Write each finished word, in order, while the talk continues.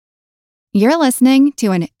You're listening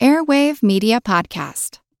to an Airwave Media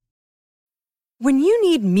Podcast. When you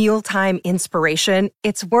need mealtime inspiration,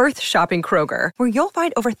 it's worth shopping Kroger, where you'll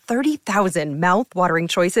find over 30,000 mouth-watering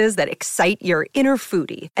choices that excite your inner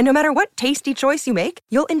foodie. And no matter what tasty choice you make,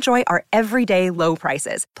 you'll enjoy our everyday low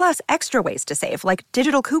prices, plus extra ways to save, like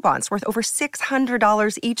digital coupons worth over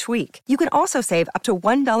 $600 each week. You can also save up to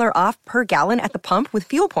 $1 off per gallon at the pump with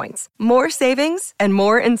fuel points. More savings and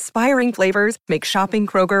more inspiring flavors make shopping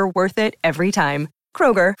Kroger worth it every time.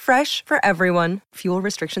 Kroger, fresh for everyone. Fuel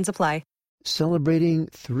restrictions apply. Celebrating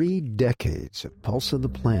 3 decades of Pulse of the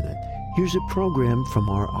Planet, here's a program from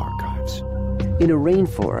our archives. In a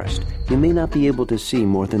rainforest, you may not be able to see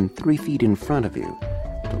more than 3 feet in front of you.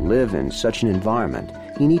 To live in such an environment,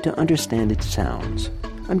 you need to understand its sounds.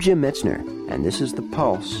 I'm Jim Metzner, and this is the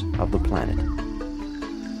Pulse of the Planet.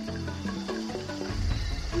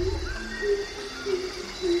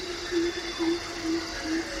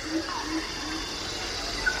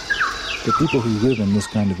 The people who live in this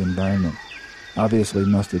kind of environment obviously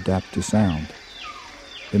must adapt to sound.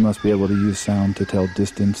 They must be able to use sound to tell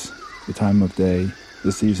distance, the time of day,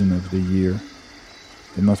 the season of the year.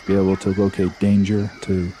 They must be able to locate danger,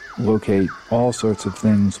 to locate all sorts of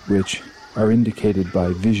things which are indicated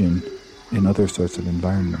by vision in other sorts of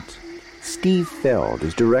environments. Steve Feld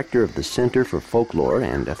is director of the Center for Folklore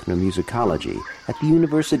and Ethnomusicology at the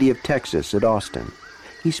University of Texas at Austin.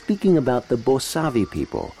 He's speaking about the Bosavi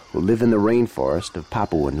people who live in the rainforest of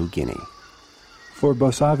Papua New Guinea. For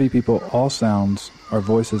Bosavi people, all sounds are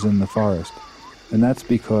voices in the forest, and that's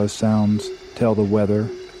because sounds tell the weather,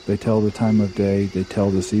 they tell the time of day, they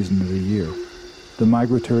tell the season of the year. The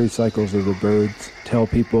migratory cycles of the birds tell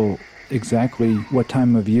people exactly what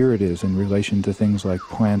time of year it is in relation to things like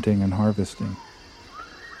planting and harvesting.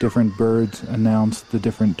 Different birds announce the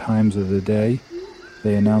different times of the day.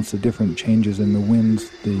 They announce the different changes in the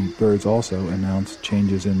winds. The birds also announce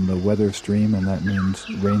changes in the weather stream, and that means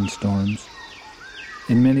rainstorms.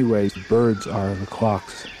 In many ways, birds are the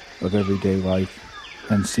clocks of everyday life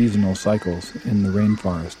and seasonal cycles in the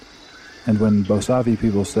rainforest. And when Bosavi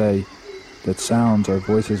people say that sounds are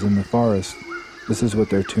voices in the forest, this is what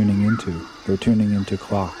they're tuning into. They're tuning into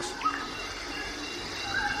clocks.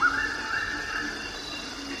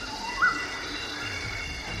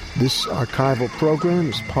 This archival program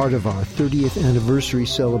is part of our 30th anniversary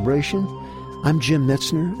celebration. I'm Jim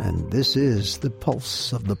Metzner, and this is the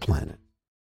Pulse of the Planet.